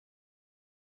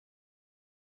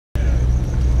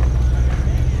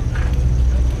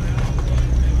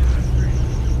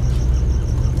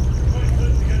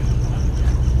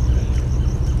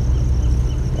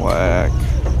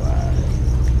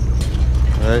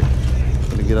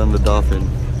get on the Dolphin.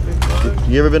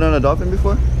 You ever been on a Dolphin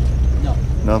before? No.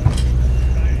 No?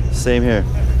 Same here.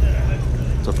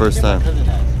 It's the first time.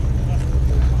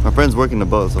 My friend's working the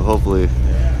boat, so hopefully,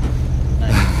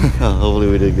 hopefully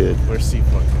we did good. We're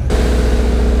seafood.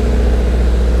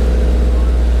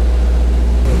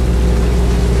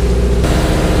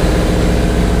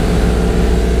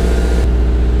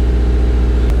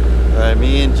 Alright,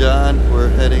 me and John, we're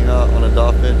heading out on a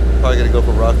Dolphin. Probably gonna go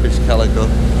for rockfish calico.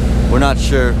 We're not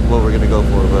sure what we're gonna go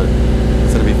for, but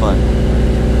it's gonna be fun.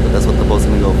 But that's what the boat's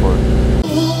gonna go for.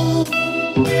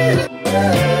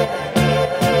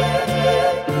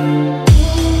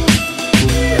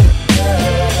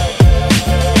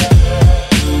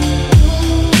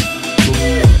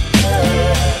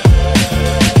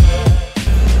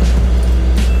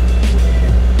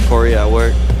 Corey at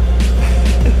work.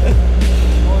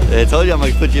 I told you I'm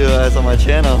gonna put your ass on my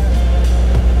channel.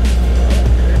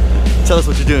 Tell us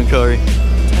what you're doing, Corey.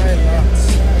 Tying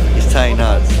knots. He's tying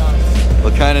knots.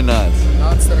 What kind of knots?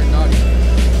 Knots that are naughty.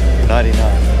 Naughty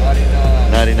knots. Naughty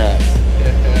knots. Naughty knots.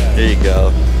 Yeah. There you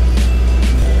go.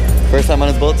 First time on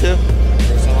his boat too?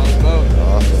 First time on the boat.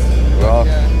 Awesome.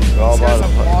 We're all about it.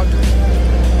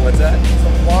 What's that?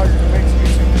 Some vlogger who makes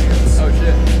YouTube videos. Oh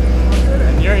shit.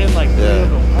 And you're in like three of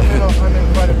them. I'm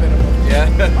in quite a bit of them. Yeah.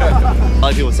 A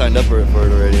lot of people signed up for it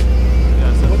already.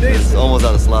 Yeah, so What day is It's it? almost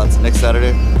out of slots. Next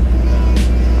Saturday.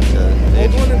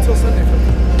 Hold one until Sunday.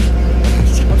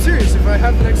 I'm serious. If I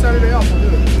have the next Saturday off, we'll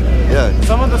do it. Yeah.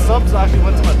 some of the subs actually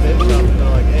went to my bait shop. They're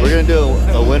like, hey, We're gonna do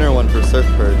a winter one for surf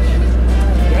perch.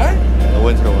 Yeah? A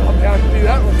winter I'm one. down to do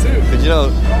that one too. Cause you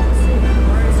know,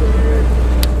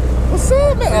 What's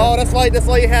up, man? Oh, that's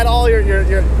why you had all your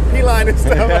P-line and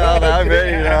stuff. I'm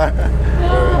ready now. There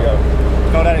we go.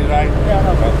 no, that is right. Yeah,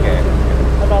 no, Okay.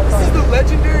 this is the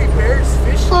legendary Bearz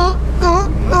fish.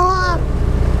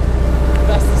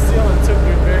 That's the seal that took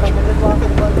your bear. I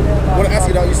want to ask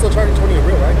you though, you're still charging 20 a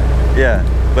reel, right? Yeah,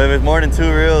 but if it's more than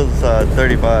 2 reels,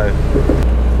 35.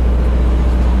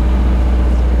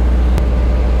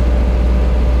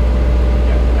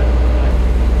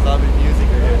 Zombie music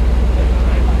right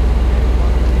here.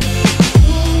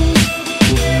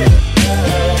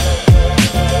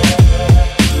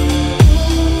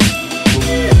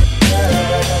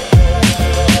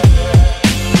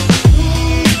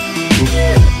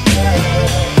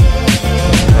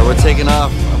 We're taking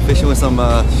off. I'm fishing with some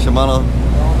Shimano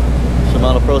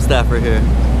Pro Staffer here.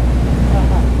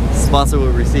 Sponsored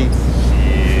with receipts.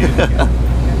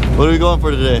 What are we going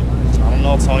for today? I don't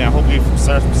know, Tony. I hope we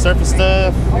surface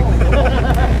stuff.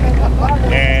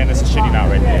 And it's a shitty knot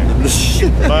right there.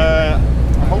 But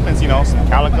I'm hoping, you know, some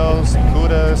calicos, some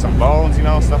cudas, some bones, you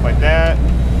know, stuff like that.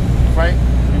 Right?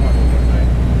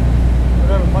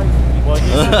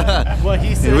 What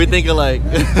he said. We think alike.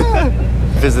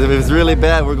 If it's really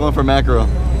bad, we're going for mackerel.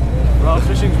 Bro,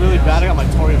 fishing's really bad. I got my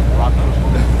Tory of rockfish.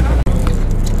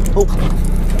 Oh,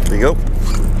 there you go.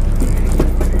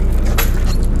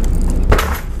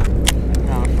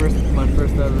 My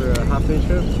first ever half day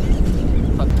trip.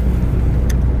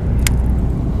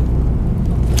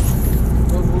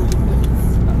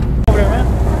 Over there,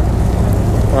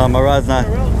 man. My rod's not.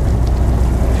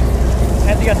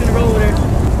 Anthony got in the road over there.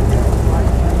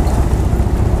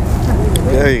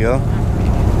 There you go.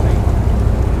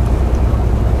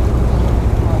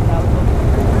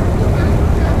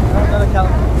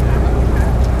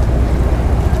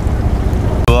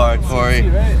 You are, Corey.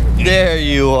 There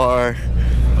you are.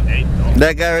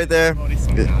 That guy right there.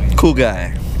 Cool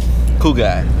guy. Cool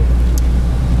guy.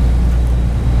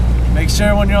 Make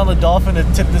sure when you're on the Dolphin to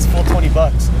tip this full 20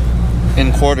 bucks.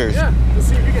 In quarters. Yeah, let's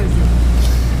see if you guys do.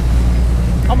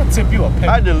 I'm gonna tip you a penny.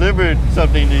 I delivered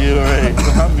something to you already,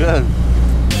 so I'm good.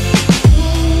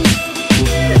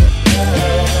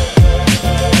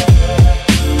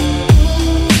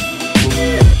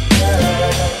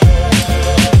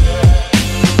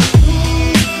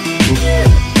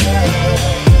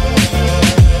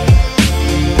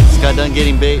 Just got done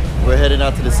getting bait. We're heading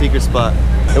out to the secret spot.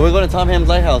 And we're going to Tom Ham's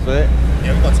Lighthouse, right?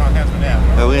 Yeah, we got Tom Hands for now.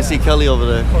 We're gonna see Kelly over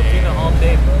there. Cortina all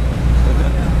day.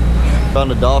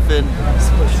 Found a Dolphin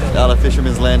out of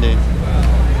Fisherman's Landing.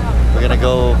 We're gonna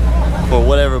go for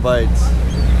whatever bites.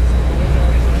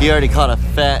 He already caught a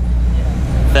fat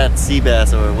sea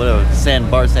bass or whatever,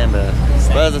 bar sand bass.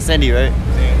 But that was a sandy, right?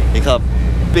 He caught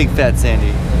big fat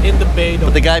sandy. In the bay,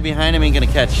 But the guy behind him ain't gonna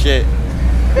catch shit.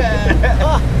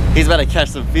 He's about to catch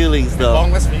some feelings though.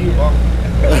 Boneless for you, bro.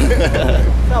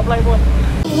 Stop, Playboy.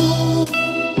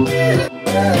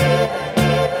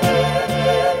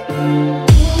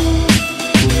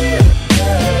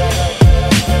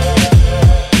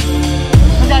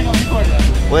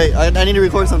 Wait, Wait, I need to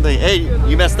record something. Hey,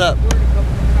 you messed up.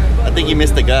 I think you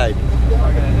missed the guide.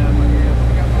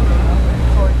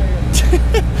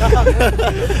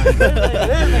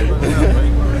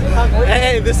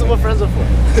 Hey, this is what friends are for.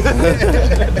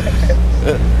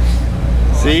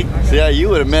 See how you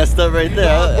would have messed up right there.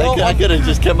 I could have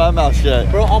just kept my mouth shut.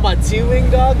 Bro, on my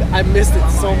T-wing, dog, I missed it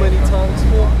so many times.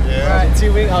 Yeah. On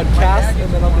T-wing, I would cast,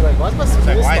 and then I'll be like, why's my spool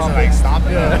stopping? Why is it like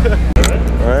stopping?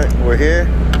 Yeah. All right, we're here.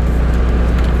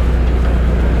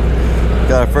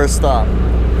 Got our first stop.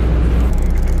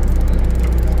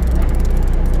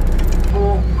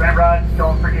 Ramrod,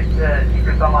 don't forget to keep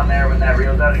your thumb on there when that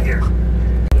reel's out of gear.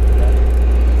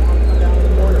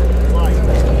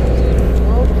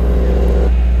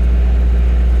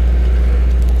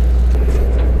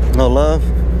 No love?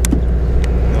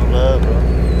 No love, bro.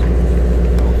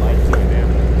 Don't bite to it, man.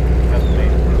 That's the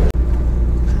thing.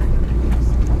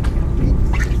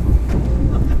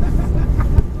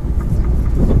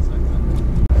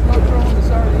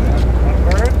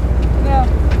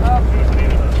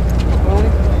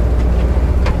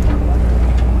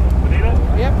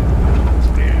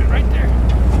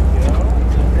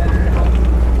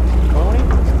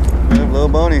 Little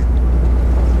bony.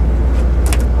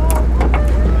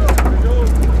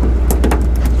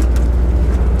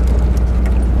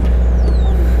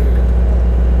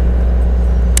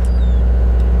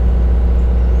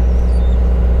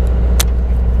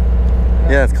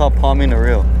 Yeah, it's called palming the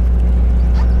reel.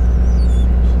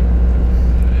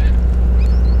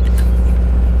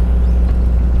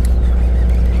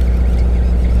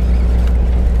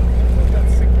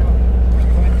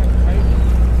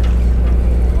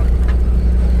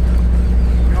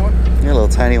 You're a little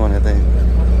tiny one, I think.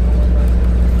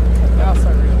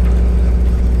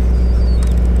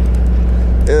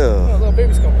 Ew. Oh, little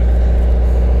baby's company.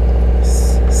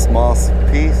 Small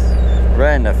piece,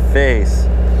 right in the face.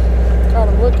 God,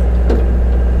 I'm looking.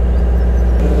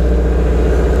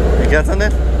 You got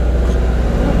something?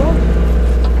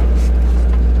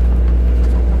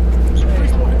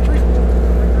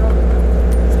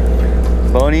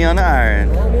 Bony on the iron.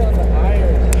 Bony on the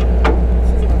iron.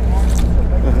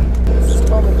 This is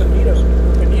called a bonito.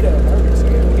 Bonito. Bonitos. This is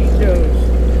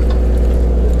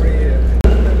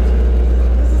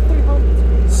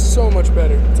 300. So much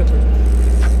better. It's a 300.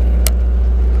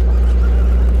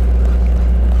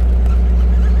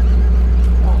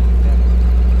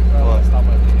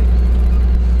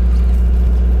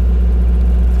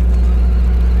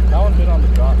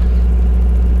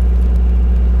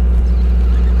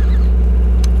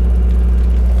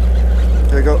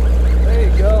 There you go. There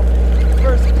you go.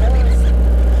 First pass.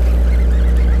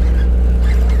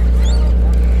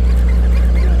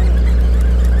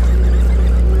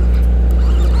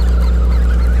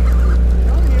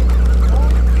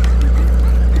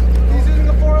 He's using a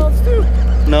 4-ounce too.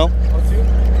 No. Oh, two?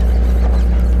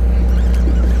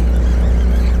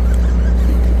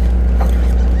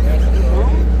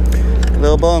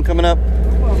 Little bone coming up.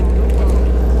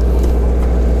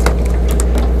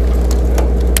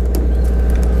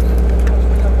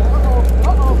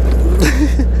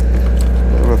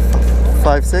 Number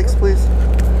 5'6", please.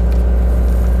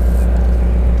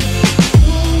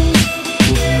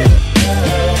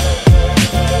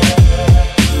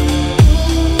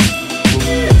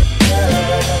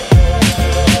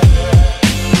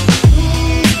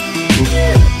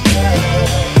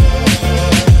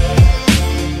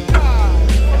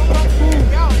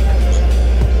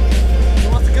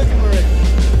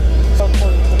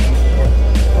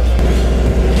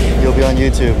 You'll be on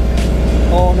YouTube.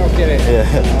 Oh, no kidding. Yeah.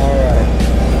 Alright.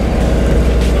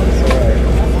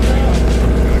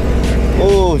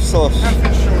 Oh, so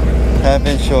half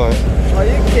inch short. Are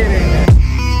you kidding?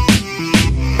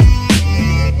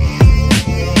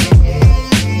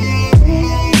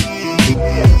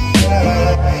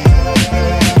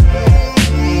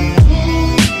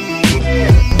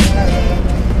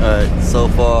 Alright, so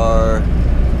far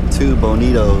 2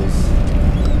 bonitos,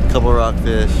 couple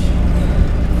rockfish.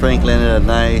 Frank landed a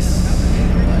nice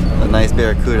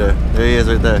barracuda. There he is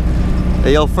right there.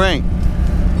 Hey, yo, Frank.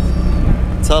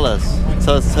 Tell us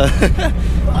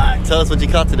what you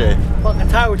caught today. Fucking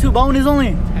tired with 2 bonies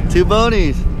only. 2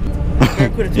 bonies.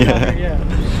 Barracuda 2 down here, yeah.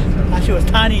 That shit was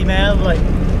tiny, man. Like,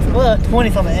 well, 20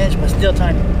 from an inch, but still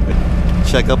tiny.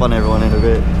 Check up on everyone in a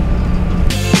bit.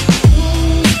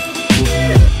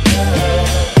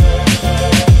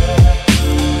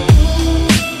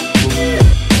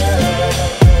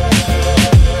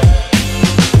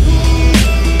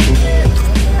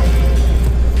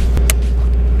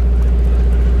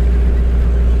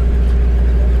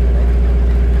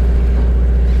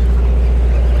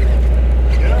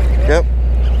 Yep.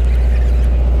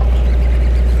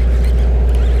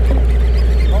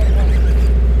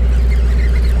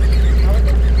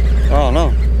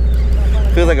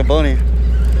 like a bony. Oh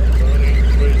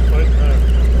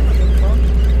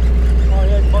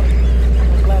yeah, it's funny.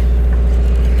 I'm glad.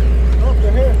 Oh,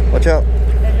 they're here. Watch out.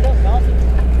 Hang it up, Dolphin.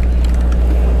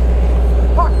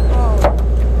 Fuck. Oh.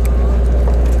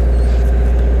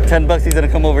 $10, he's gonna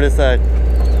come over this side.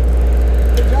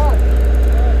 Good job.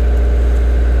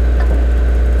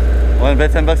 Want to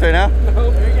bet $10 right now?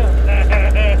 No, there you go.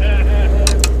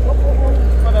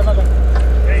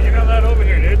 Hey, you're not allowed over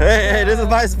here, dude. Hey, this is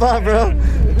my spot, bro.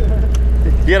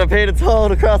 You gotta pay the toll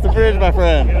to cross the bridge, my You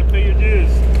friend. gotta pay your dues.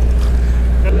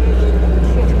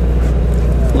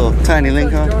 Little tiny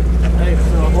Lincoln. Hey,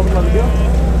 so what we gonna do?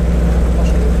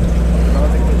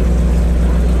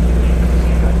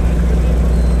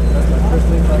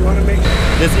 You wanna make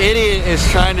This idiot is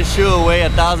trying to shoo away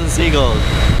 1,000 seagulls.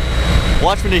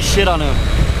 Watch when they shit on him.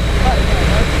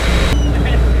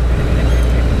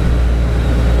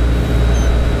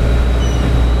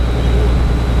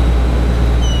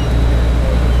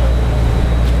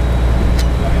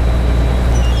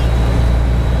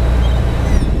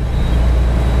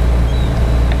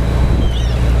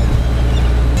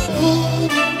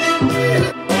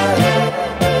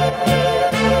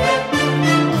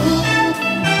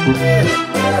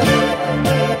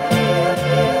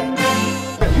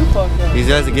 These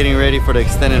guys are getting ready for the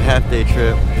extended half-day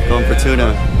trip, going for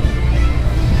tuna.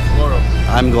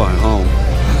 I'm going home.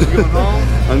 you going home?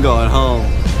 I'm going home.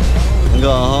 I'm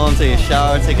going home, take a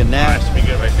shower, take a nap. That should be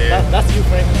good right there. That's you,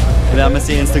 Frank. And then I'm gonna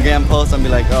see Instagram posts and be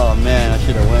like, oh man, I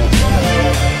should have went.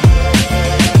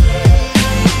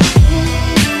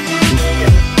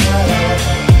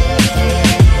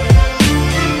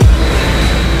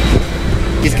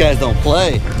 These guys don't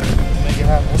play.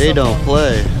 They don't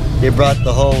play. They brought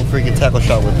the whole freaking tackle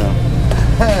shop with them.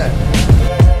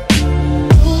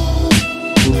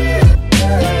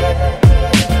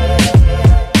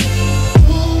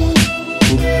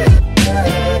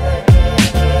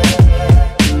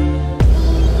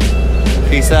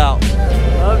 Peace out.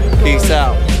 Peace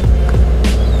out.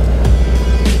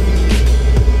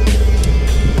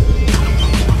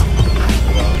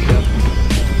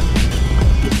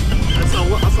 I saw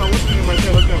what's his name right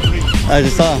there. Look at me. I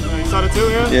just saw. You saw it too,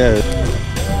 yeah? Yeah.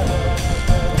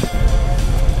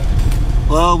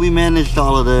 Well, we managed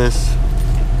all of this.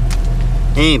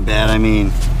 Ain't bad, I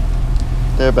mean.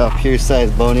 They're about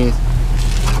Bearz-sized bonies.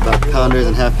 About pounders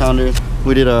and half pounders.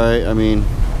 We did alright, I mean.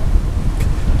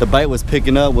 The bite was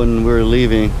picking up when we were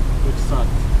leaving. Which sucked.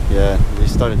 Yeah, we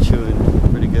started chewing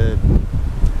pretty good.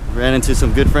 Ran into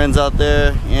some good friends out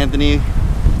there. Anthony,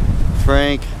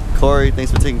 Frank, Corey,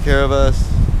 thanks for taking care of us.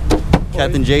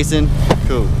 Captain Jason,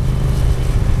 cool.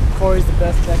 Corey's the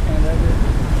best deckhand ever.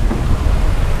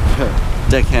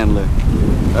 Deck handler.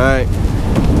 All right,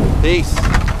 peace.